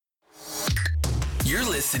You're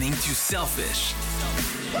listening to Selfish.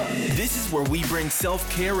 This is where we bring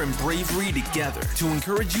self-care and bravery together to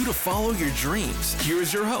encourage you to follow your dreams. Here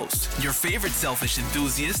is your host, your favorite selfish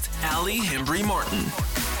enthusiast, Allie Hembry Martin.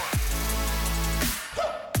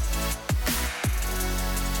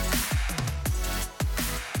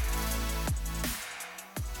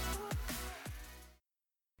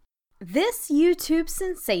 This YouTube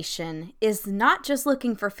sensation is not just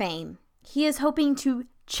looking for fame. He is hoping to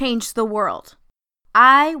change the world.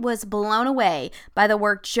 I was blown away by the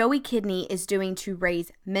work Joey Kidney is doing to raise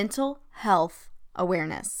mental health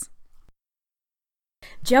awareness.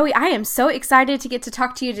 Joey, I am so excited to get to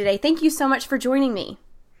talk to you today. Thank you so much for joining me.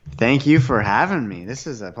 Thank you for having me. This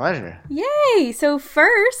is a pleasure. Yay! So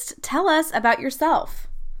first, tell us about yourself.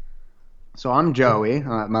 So I'm Joey.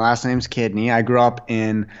 My last name's Kidney. I grew up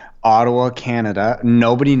in Ottawa, Canada.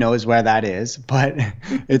 Nobody knows where that is, but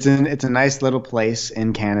it's a nice little place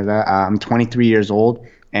in Canada. I'm 23 years old,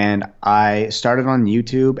 and I started on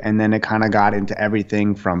YouTube, and then it kind of got into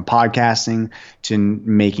everything from podcasting to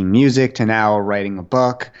making music to now writing a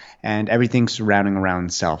book, and everything surrounding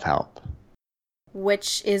around self-help.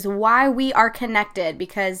 Which is why we are connected,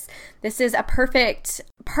 because this is a perfect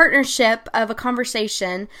partnership of a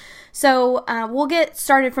conversation. So we'll get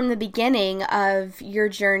started from the beginning of your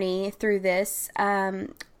journey through this.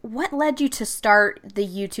 What led you to start the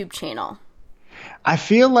YouTube channel? I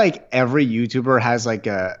feel like every YouTuber has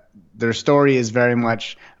their story is very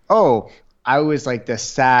much, I was like this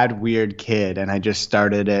sad, weird kid and I just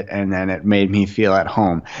started it and then it made me feel at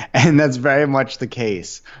home. And that's very much the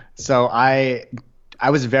case. So I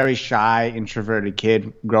was a very shy, introverted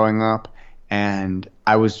kid growing up, and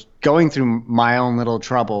I was going through my own little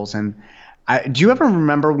troubles. And do you ever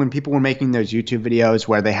remember when people were making those YouTube videos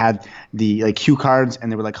where they had the cue cards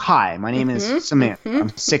and they were like, "Hi, my name is Samantha. I'm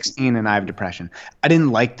 16 and I have depression." I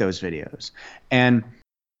didn't like those videos. And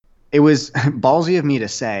it was ballsy of me to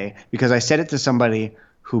say, because I said it to somebody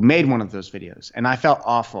who made one of those videos, and I felt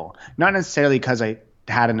awful. Not necessarily because I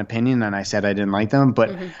had an opinion and I said I didn't like them,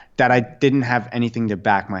 but that I didn't have anything to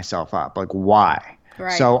back myself up. Like, why?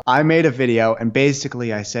 Right. So I made a video and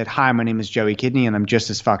basically I said, "Hi, my name is Joey Kidney and I'm just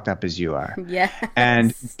as fucked up as you are." Yes.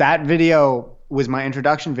 And that video was my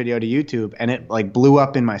introduction video to YouTube, and it blew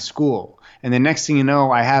up in my school. And the next thing you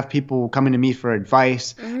know, I have people coming to me for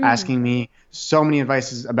advice, asking me so many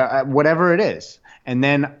advices about whatever it is. And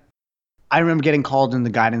then I remember getting called in the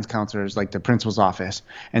guidance counselors, like the principal's office,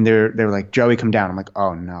 and they were like, "Joey, come down." I'm like,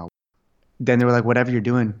 "Oh no." Then they were like, "Whatever you're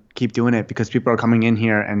doing, keep doing it, because people are coming in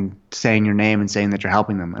here and saying your name and saying that you're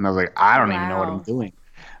helping them." And I was like, "I don't even know what I'm doing."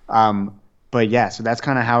 But yeah, so that's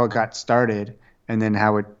kind of how it got started, and then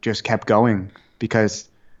how it just kept going, because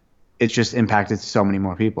it's just impacted so many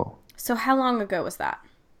more people. So how long ago was that?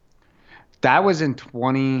 That was in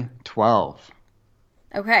 2012.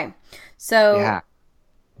 Okay. So yeah.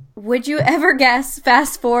 Would you ever guess,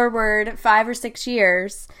 fast forward 5 or 6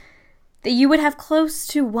 years, that you would have close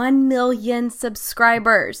to 1 million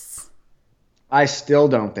subscribers? I still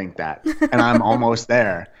don't think that, and I'm almost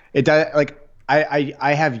there. It does.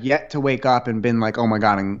 I have yet to wake up and been like, "Oh my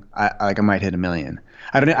god, I might hit 1 million."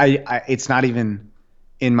 It's not even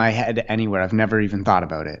in my head anywhere. I've never even thought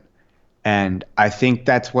about it, and I think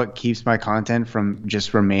that's what keeps my content from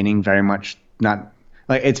just remaining very much not.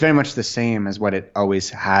 It's very much the same as what it always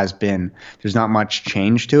has been. There's not much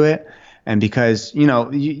change to it. And because,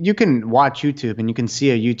 you can watch YouTube and you can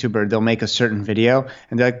see a YouTuber, they'll make a certain video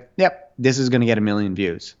and they're like, "Yep, this is going to get 1 million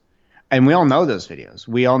views." And we all know those videos.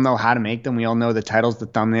 We all know how to make them. We all know the titles, the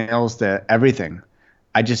thumbnails, the everything.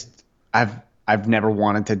 I've never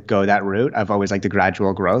wanted to go that route. I've always liked the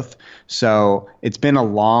gradual growth. So it's been a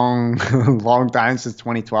long, long time since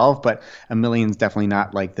 2012, but 1 million's definitely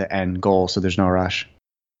not the end goal. So there's no rush.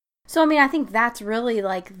 So, I think that's really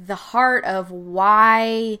the heart of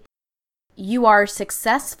why you are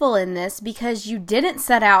successful in this, because you didn't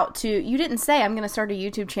say, "I'm going to start a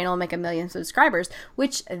YouTube channel and make 1 million subscribers,"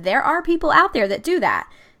 which there are people out there that do that.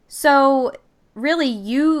 So really,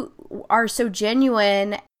 you are so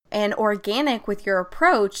genuine and organic with your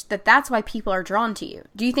approach that's why people are drawn to you.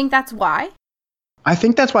 Do you think that's why? I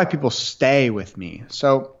think that's why people stay with me.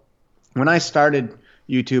 So when I started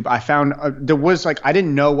YouTube, I found there was I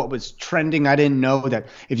didn't know what was trending. I didn't know that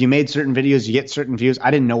if you made certain videos, you get certain views.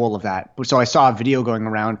 I didn't know all of that. So I saw a video going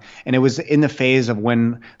around, and it was in the phase of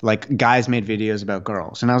when guys made videos about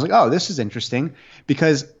girls. And I was like, "Oh, this is interesting,"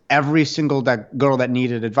 because every single girl that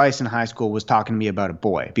needed advice in high school was talking to me about a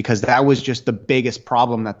boy, because that was just the biggest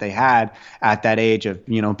problem that they had at that age of,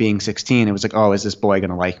 being 16. It was like, oh, is this boy going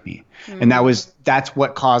to like me? Mm-hmm. And that's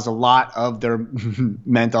what caused a lot of their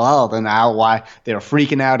mental health and why they were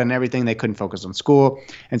freaking out and everything. They couldn't focus on school.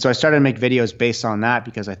 And so I started to make videos based on that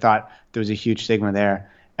because I thought there was a huge stigma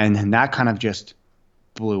there. And then that kind of just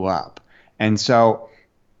blew up. And so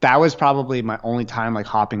that was probably my only time like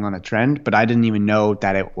hopping on a trend, but I didn't even know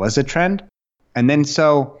that it was a trend. And then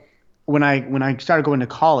so when I started going to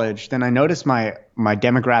college, then I noticed my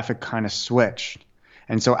demographic kind of switched.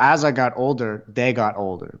 And so as I got older, they got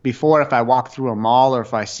older. Before, if I walk through a mall or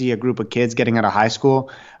if I see a group of kids getting out of high school,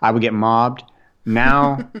 I would get mobbed.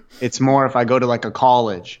 Now it's more if I go to like a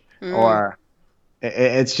college or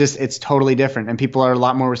it's totally different. And people are a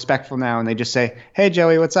lot more respectful now, and they just say, hey,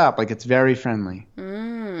 Joey, what's up? Like, it's very friendly.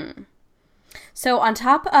 So on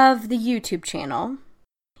top of the YouTube channel,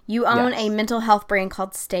 you own a mental health brand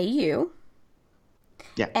called Stay You.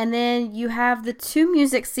 Yeah. And then you have the 2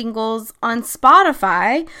 music singles on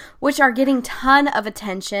Spotify, which are getting ton of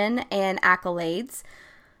attention and accolades.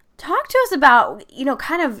 Talk to us about,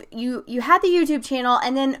 kind of, you had the YouTube channel,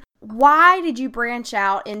 and then why did you branch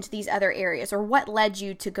out into these other areas, or what led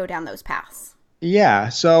you to go down those paths? Yeah,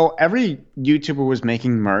 so every YouTuber was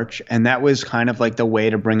making merch, and that was kind of like the way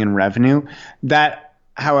to bring in revenue. That,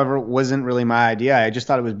 however, wasn't really my idea. I just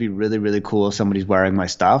thought it would be really, really cool if somebody's wearing my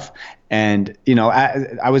stuff. And,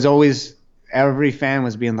 I was always, every fan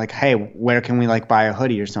was being like, hey, where can we like buy a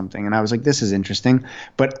hoodie or something? And I was like, this is interesting.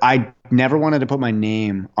 But I never wanted to put my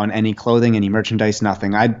name on any clothing, any merchandise,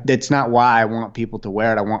 nothing. It's not why I want people to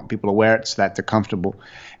wear it. I want people to wear it so that they're comfortable.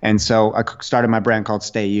 And so I started my brand called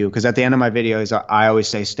Stay You, because at the end of my videos, I always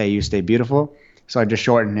say, stay you, stay beautiful. So I just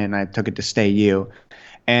shortened it and I took it to Stay You.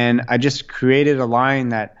 And I just created a line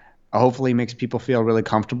that hopefully makes people feel really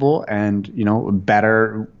comfortable and,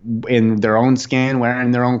 better in their own skin,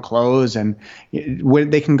 wearing their own clothes, and where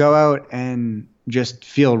they can go out and just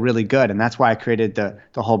feel really good. And that's why I created the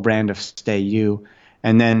whole brand of Stay You.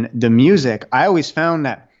 And then the music, I always found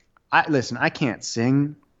that, I can't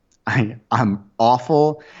sing. I'm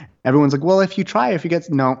awful. Everyone's like, well, if you try,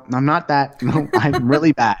 no, I'm not that. No, I'm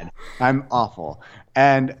really bad. I'm awful.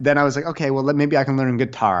 And then I was like, okay, well, maybe I can learn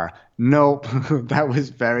guitar. Nope, that was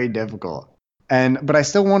very difficult. But I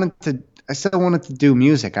still wanted to do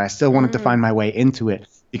music. I still wanted to find my way into it,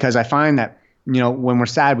 because I find that, when we're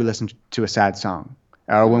sad, we listen to a sad song.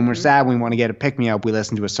 Or when we're sad, we want to get a pick-me-up, we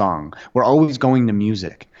listen to a song. We're always going to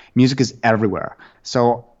music. Music is everywhere.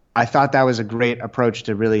 So I thought that was a great approach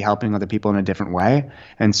to really helping other people in a different way.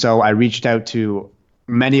 And so I reached out to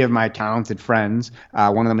many of my talented friends.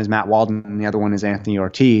 One of them is Matt Walden, and the other one is Anthony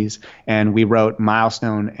Ortiz. And we wrote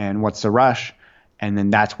Milestone and What's the Rush, and then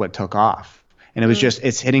that's what took off. And it was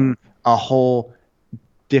it's hitting a whole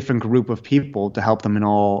different group of people to help them in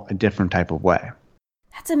all a different type of way.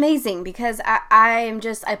 That's amazing, because I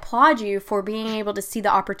applaud you for being able to see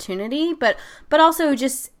the opportunity, but also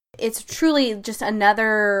just, it's truly just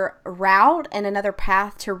another route and another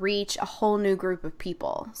path to reach a whole new group of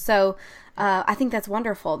people. So I think that's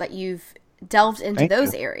wonderful that you've delved into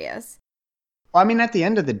those areas. Well, I mean, at the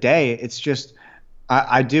end of the day, it's just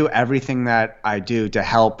I do everything that I do to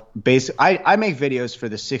help. I make videos for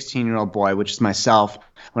the 16-year-old boy, which is myself,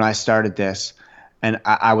 when I started this, and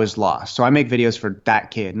I was lost. So I make videos for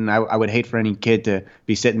that kid, and I would hate for any kid to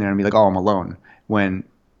be sitting there and be like, oh, I'm alone, when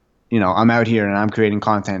I'm out here and I'm creating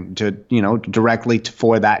content to, directly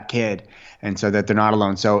for that kid, and so that they're not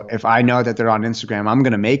alone. So if I know that they're on Instagram, I'm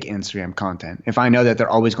going to make Instagram content. If I know that they're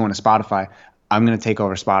always going to Spotify, I'm going to take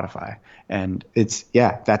over Spotify. And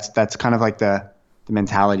that's kind of like the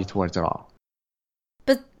mentality towards it all.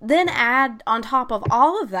 But then add on top of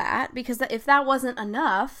all of that, because if that wasn't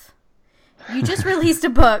enough, you just released a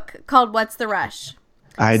book called What's the Rush?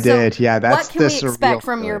 I did. Yeah. That's what can we expect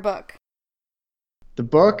from your book? The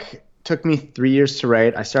book took me 3 years to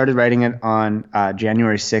write. I started writing it on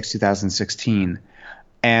January 6, 2016.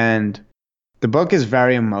 And the book is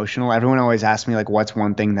very emotional. Everyone always asks me, like, what's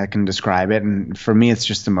one thing that can describe it? And for me, it's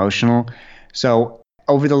just emotional. So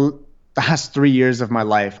over the last 3 years of my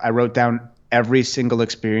life, I wrote down every single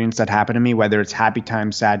experience that happened to me, whether it's happy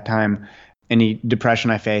time, sad time, any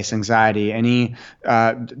depression I face, anxiety,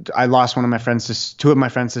 I lost two of my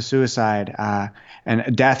friends to suicide,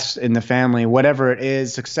 and deaths in the family, whatever it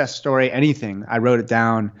is, success story, anything. I wrote it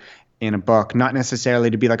down in a book, not necessarily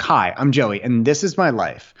to be like, hi, I'm Joey, and this is my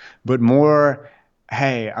life, but more,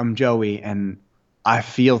 hey, I'm Joey, and I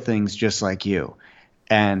feel things just like you.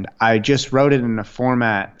 And I just wrote it in a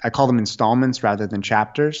format, I call them installments rather than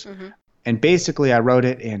chapters. Mm-hmm. And basically I wrote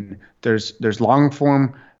it in, there's long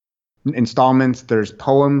form installments, there's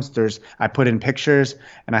poems, I put in pictures,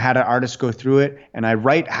 and I had an artist go through it, and I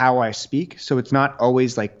write how I speak, so it's not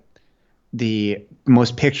always like the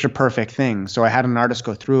most picture perfect thing. So I had an artist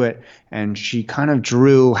go through it, and she kind of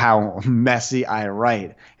drew how messy I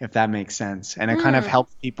write, if that makes sense. And it kind of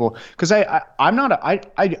helps people, because I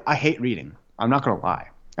hate reading. I'm not gonna lie,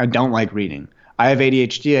 I don't like reading. I have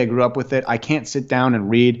ADHD. I grew up with it. I can't sit down and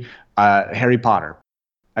read Harry Potter.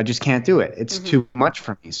 I just can't do it. It's too much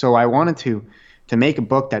for me. So I wanted to make a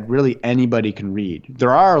book that really anybody can read.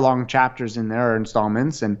 There are long chapters in there, or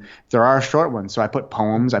installments, and there are short ones. So I put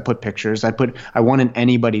poems, I put pictures, I wanted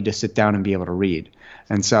anybody to sit down and be able to read.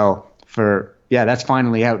 And so that's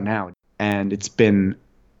finally out now. And it's been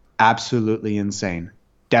absolutely insane.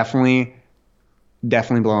 Definitely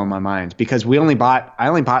blowing my mind, because I only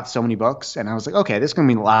bought so many books, and I was like, okay, this is going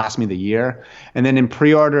to last me the year. And then in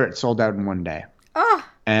pre-order, it sold out in one day. Oh.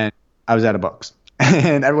 And I was out of books.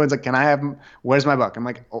 And everyone's like, where's my book? I'm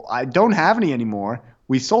like, oh, I don't have any anymore.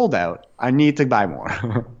 We sold out. I need to buy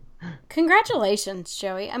more. Congratulations,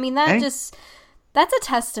 Joey. I mean, that's a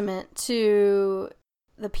testament to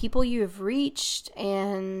the people you have reached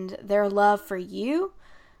and their love for you,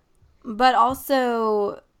 but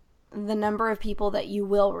also the number of people that you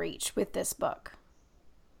will reach with this book.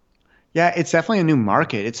 Yeah, it's definitely a new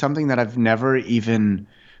market. It's something that I've never even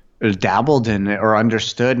dabbled in it or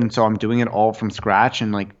understood, and so I'm doing it all from scratch.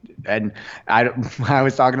 And I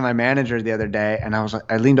was talking to my manager the other day, and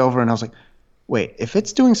I leaned over and I was like, wait, if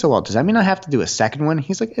it's doing so well, does that mean I have to do a second one?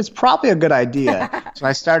 He's like, it's probably a good idea. So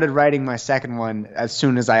I started writing my second one as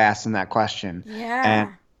soon as I asked him that question. Yeah. And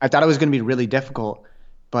I thought it was going to be really difficult,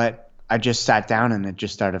 but I just sat down and it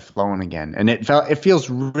just started flowing again. And it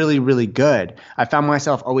feels really, really good. I found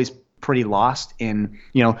myself always pretty lost in,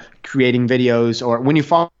 creating videos, or when you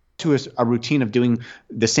fall to a routine of doing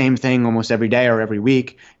the same thing almost every day or every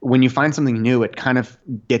week, when you find something new, it kind of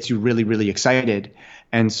gets you really, really excited.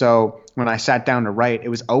 And so when I sat down to write, it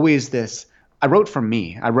was always this, I wrote for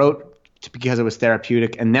me. I wrote because it was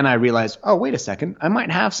therapeutic. And then I realized, oh, wait a second, I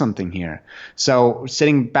might have something here. So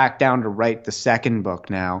sitting back down to write the second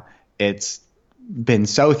book now, it's been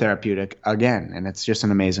so therapeutic again, and it's just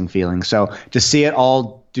an amazing feeling. So to see it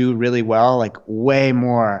all do really well, like way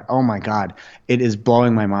more, oh my God, it is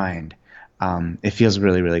blowing my mind. It feels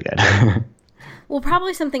really, really good. Well,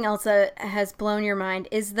 probably something else that has blown your mind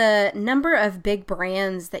is the number of big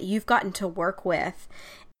brands that you've gotten to work with.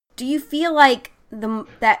 Do you feel like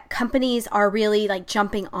that companies are really like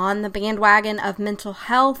jumping on the bandwagon of mental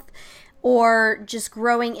health, or just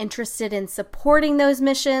growing interested in supporting those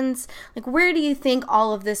missions? Like, where do you think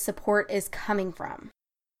all of this support is coming from?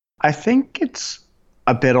 I think it's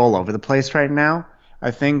a bit all over the place right now.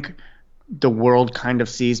 I think the world kind of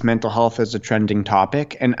sees mental health as a trending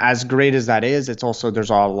topic. And as great as that is, there's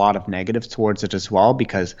a lot of negatives towards it as well,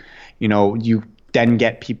 because, you then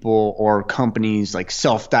get people or companies like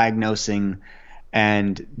self-diagnosing,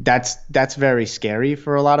 and that's very scary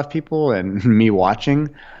for a lot of people, and me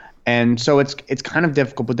watching. And so it's kind of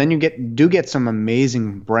difficult, but then you get some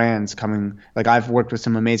amazing brands coming. Like, I've worked with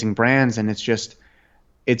some amazing brands, and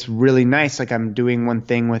it's really nice. Like, I'm doing one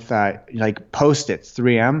thing with like Post-its,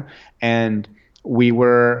 3M, and we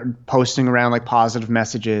were posting around like positive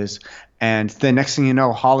messages. And the next thing you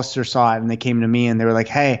know, Hollister saw it, and they came to me and they were like,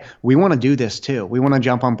 "Hey, we want to do this too. We want to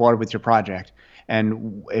jump on board with your project.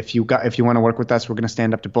 And if you want to work with us, we're going to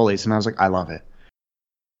stand up to bullies." And I was like, I love it.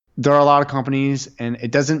 There are a lot of companies, and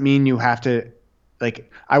it doesn't mean you have to,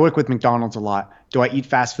 like, I work with McDonald's a lot. Do I eat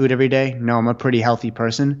fast food every day? No, I'm a pretty healthy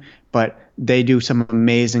person, but they do some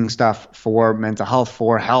amazing stuff for mental health,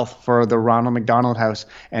 for the Ronald McDonald House.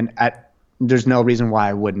 And there's no reason why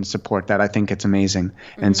I wouldn't support that. I think it's amazing.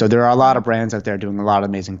 Mm-hmm. And so there are a lot of brands out there doing a lot of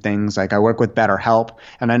amazing things. Like, I work with BetterHelp,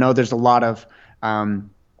 and I know there's a lot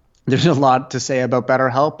to say about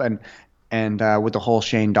BetterHelp, and with the whole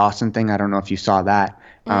Shane Dawson thing. I don't know if you saw that.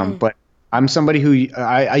 But I'm somebody who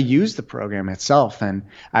I use the program itself, and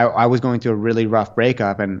I was going through a really rough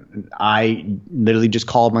breakup, and I literally just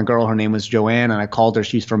called my girl. Her name was Joanne, and I called her.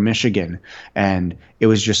 She's from Michigan, and it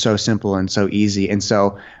was just so simple and so easy. And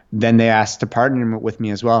so then they asked to partner with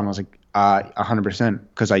me as well, and I was like, 100%,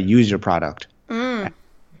 because I use your product.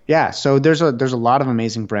 Yeah, so there's a lot of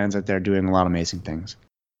amazing brands out there doing a lot of amazing things.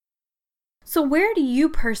 So where do you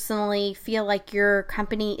personally feel like your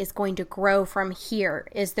company is going to grow from here?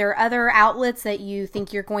 Is there other outlets that you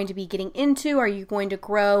think you're going to be getting into? Are you going to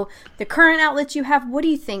grow the current outlets you have? What do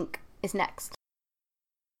you think is next?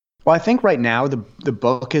 Well, I think right now the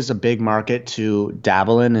book is a big market to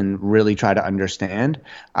dabble in and really try to understand.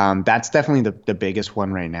 That's definitely the biggest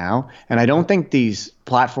one right now. And I don't think these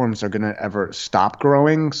platforms are going to ever stop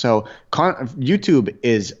growing. So YouTube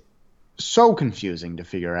is so confusing to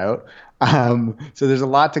figure out. So there's a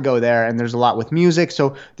lot to go there, and there's a lot with music.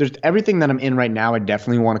 So there's everything that I'm in right now. I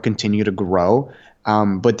definitely want to continue to grow.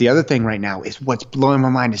 But the other thing right now is what's blowing my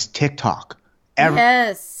mind is TikTok.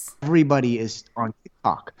 Yes. Everybody is on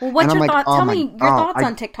TikTok. Well, what's and your I'm thought? like, Tell me your thoughts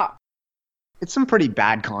on TikTok. It's some pretty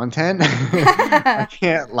bad content. I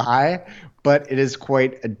can't lie, but it is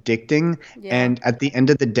quite addicting. Yeah. And at the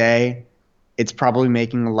end of the day, it's probably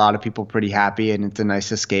making a lot of people pretty happy, and it's a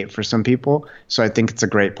nice escape for some people. So I think it's a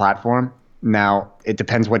great platform. Now, it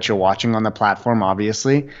depends what you're watching on the platform,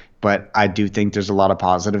 obviously, but I do think there's a lot of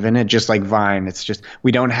positive in it. Just like Vine, it's just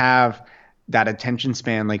we don't have that attention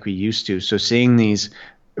span like we used to. So seeing these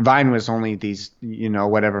Vine was only these,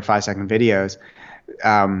 whatever 5-second videos.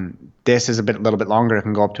 This is little bit longer. It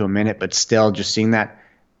can go up to a minute, but still just seeing that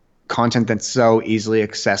content that's so easily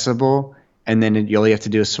accessible, and then you only have to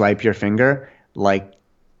do is swipe your finger. Like,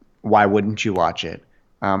 why wouldn't you watch it?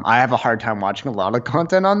 I have a hard time watching a lot of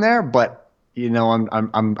content on there, but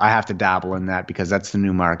I have to dabble in that because that's the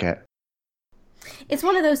new market. It's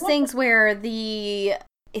one of those things where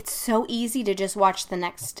it's so easy to just watch the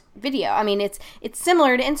next video. I mean, it's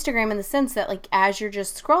similar to Instagram in the sense that, like, as you're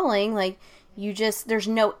just scrolling, like, there's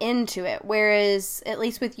no end to it. Whereas, at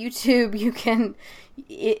least with YouTube,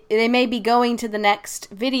 they may be going to the next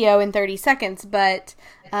video in 30 seconds, but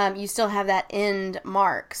you still have that end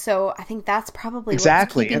mark. So I think that's probably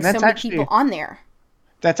what's keeping so many people on there.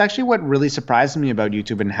 That's actually what really surprised me about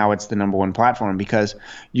YouTube and how it's the number one platform, because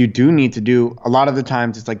you do need to do a lot of the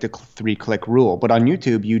times it's like the 3-click rule. But on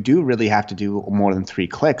YouTube, you do really have to do more than 3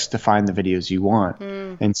 clicks to find the videos you want.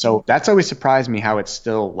 And so that's always surprised me how it's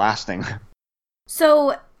still lasting.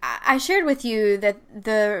 So I shared with you that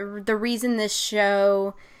the reason this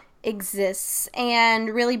show exists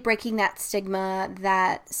and really breaking that stigma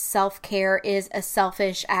that self-care is a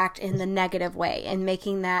selfish act in the negative way and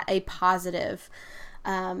making that a positive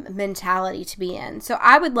mentality to be in. So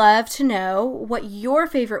I would love to know what your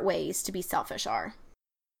favorite ways to be selfish are.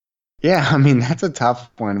 Yeah, I mean, that's a tough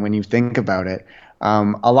one when you think about it.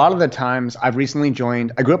 A lot of the times I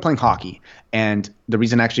grew up playing hockey, and the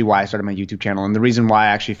reason actually why I started my YouTube channel and the reason why I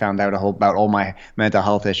actually found out about all my mental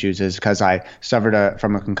health issues is because I suffered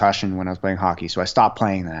from a concussion when I was playing hockey. So I stopped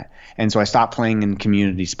playing that. And so I stopped playing in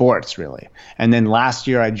community sports, really. And then last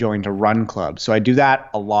year I joined a run club. So I do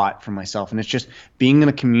that a lot for myself. And it's just being in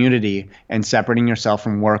a community and separating yourself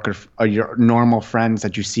from work or your normal friends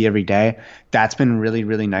that you see every day. That's been really,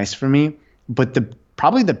 really nice for me. But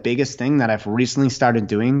probably the biggest thing that I've recently started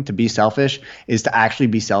doing to be selfish is to actually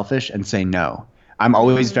be selfish and say no. I'm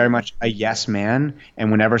always very much a yes man.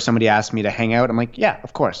 And whenever somebody asks me to hang out, I'm like, yeah,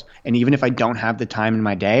 of course. And even if I don't have the time in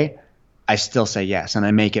my day, I still say yes and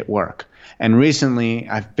I make it work. And recently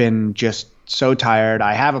I've been just so tired.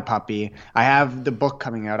 I have a puppy. I have the book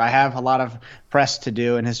coming out. I have a lot of press to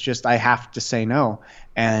do. And it's just I have to say no.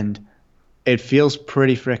 And it feels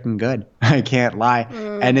pretty freaking good. I can't lie.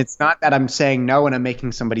 And it's not that I'm saying no and I'm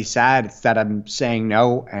making somebody sad. It's that I'm saying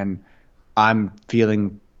no and I'm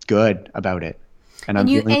feeling good about it. And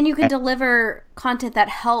you can deliver content that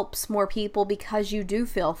helps more people because you do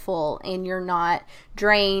feel full and you're not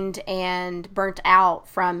drained and burnt out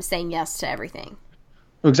from saying yes to everything.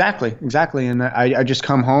 Exactly. And I just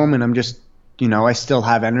come home and I'm just, I still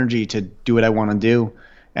have energy to do what I want to do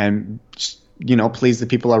and please the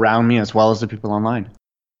people around me as well as the people online.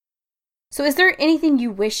 So is there anything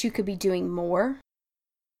you wish you could be doing more?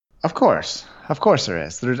 Of course there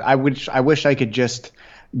is. I wish I could just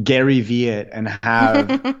Gary Vee it and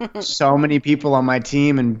have so many people on my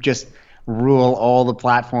team and just rule all the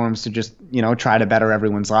platforms to just, try to better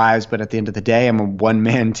everyone's lives. But at the end of the day, I'm a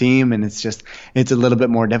one-man team and it's a little bit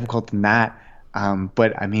more difficult than that.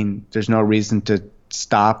 But I mean, there's no reason to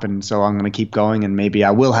stop, and so I'm going to keep going, and maybe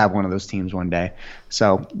I will have one of those teams one day.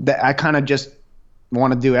 So I kind of just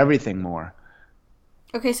want to do everything more.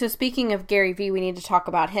 Okay, so speaking of Gary Vee, we need to talk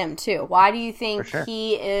about him too. Why do you think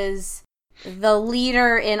he is the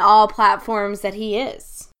leader in all platforms that he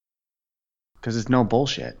is? Because it's no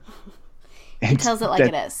bullshit. He tells it like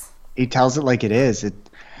it is. He tells it like it is.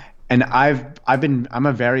 And I'm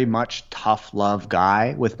a very much tough love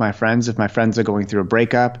guy with my friends. If my friends are going through a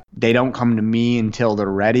breakup, they don't come to me until they're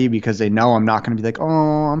ready because they know I'm not going to be like, oh,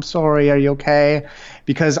 I'm sorry, are you okay?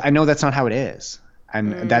 Because I know that's not how it is.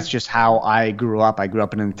 And that's just how I grew up. I grew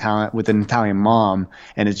up with an Italian mom,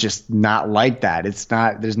 and it's just not like that.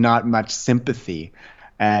 There's not much sympathy.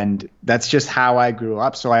 And that's just how I grew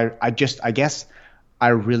up. So I guess I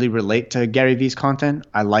really relate to Gary Vee's content.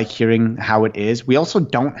 I like hearing how it is. We also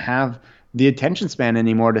don't have the attention span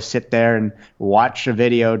anymore to sit there and watch a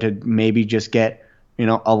video to maybe just get,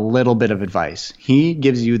 a little bit of advice. He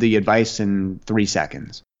gives you the advice in 3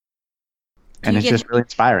 seconds. And it's just really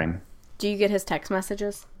inspiring. Do you get his text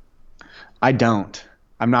messages? I don't.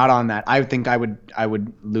 I'm not on that. I think I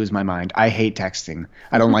would lose my mind. I hate texting.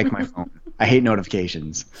 I don't like my phone. I hate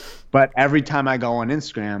notifications. But every time I go on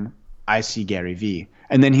Instagram, I see Gary Vee.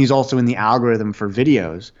 And then he's also in the algorithm for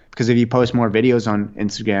videos, because if you post more videos on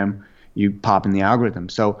Instagram, you pop in the algorithm.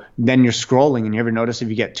 So then you're scrolling, and you ever notice if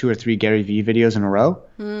you get 2 or 3 Gary Vee videos in a row?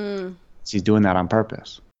 He's doing that on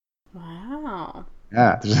purpose. Wow.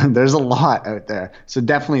 Yeah, there's a lot out there. So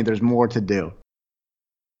definitely there's more to do.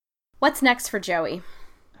 What's next for Joey?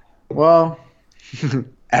 Well,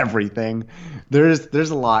 everything. There's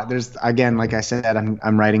a lot. There's, again, like I said,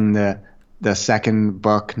 I'm writing the second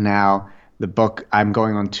book now. The book, I'm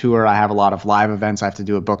going on tour. I have a lot of live events. I have to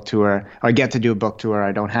do a book tour. Or I get to do a book tour.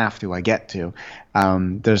 I don't have to. I get to.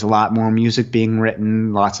 There's a lot more music being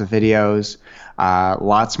written, lots of videos,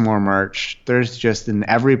 lots more merch. There's just, in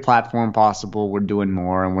every platform possible, we're doing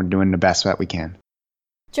more, and we're doing the best that we can.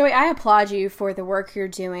 Joey, I applaud you for the work you're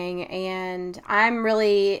doing, and I'm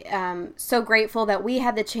really so grateful that we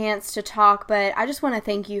had the chance to talk, but I just want to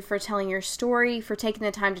thank you for telling your story, for taking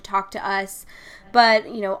the time to talk to us, but,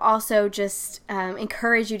 also just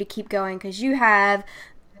encourage you to keep going, because you have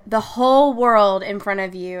the whole world in front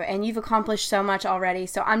of you, and you've accomplished so much already,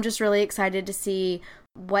 so I'm just really excited to see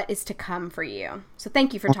what is to come for you. So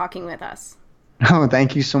thank you for talking with us. Oh,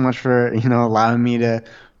 thank you so much for, allowing me to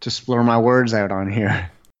splur my words out on here.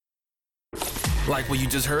 Like what you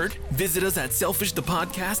just heard? Visit us at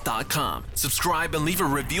selfishthepodcast.com. Subscribe and leave a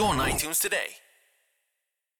review on iTunes today.